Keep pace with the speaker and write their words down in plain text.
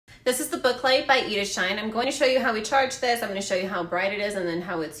This is the Book Light by EDISHINE. I'm going to show you how we charge this. I'm going to show you how bright it is and then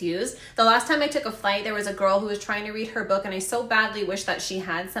how it's used. The last time I took a flight, there was a girl who was trying to read her book, and I so badly wish that she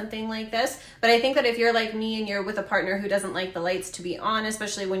had something like this. But I think that if you're like me and you're with a partner who doesn't like the lights to be on,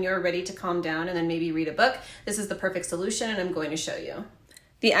 especially when you're ready to calm down and then maybe read a book, this is the perfect solution, and I'm going to show you.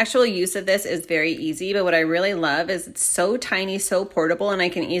 The actual use of this is very easy, but what I really love is it's so tiny, so portable, and I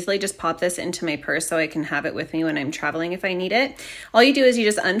can easily just pop this into my purse so I can have it with me when I'm traveling if I need it. All you do is you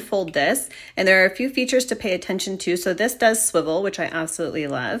just unfold this, and there are a few features to pay attention to. So this does swivel, which I absolutely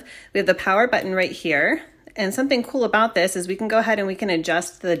love. We have the power button right here. And something cool about this is we can go ahead and we can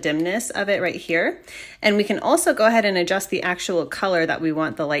adjust the dimness of it right here. And we can also go ahead and adjust the actual color that we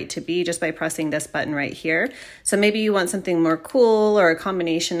want the light to be just by pressing this button right here. So maybe you want something more cool or a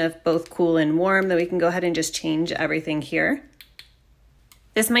combination of both cool and warm, then we can go ahead and just change everything here.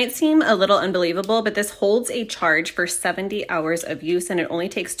 This might seem a little unbelievable, but this holds a charge for 70 hours of use, and it only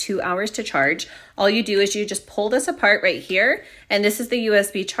takes 2 hours to charge. All you do is you just pull this apart right here, and this is the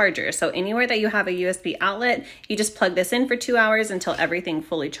USB charger. So anywhere that you have a USB outlet, you just plug this in for 2 hours until everything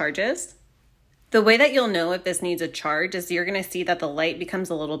fully charges. The way that you'll know if this needs a charge is you're gonna see that the light becomes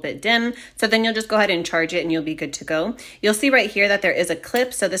a little bit dim, so then you'll just go ahead and charge it and you'll be good to go. You'll see right here that there is a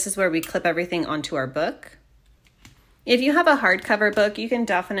clip, so this is where we clip everything onto our book. If you have a hardcover book, you can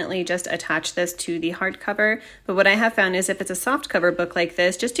definitely just attach this to the hardcover, but what I have found is if it's a softcover book like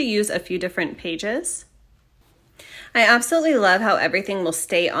this, just to use a few different pages. I absolutely love how everything will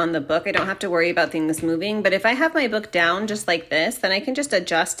stay on the book. I don't have to worry about things moving, but if I have my book down just like this, then I can just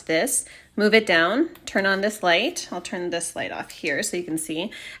adjust this, move it down, turn on this light. I'll turn this light off here so you can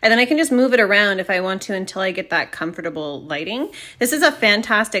see. And then I can just move it around if I want to until I get that comfortable lighting. This is a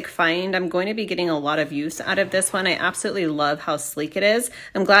fantastic find. I'm going to be getting a lot of use out of this one. I absolutely love how sleek it is.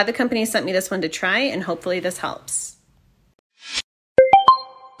 I'm glad the company sent me this one to try, and hopefully this helps.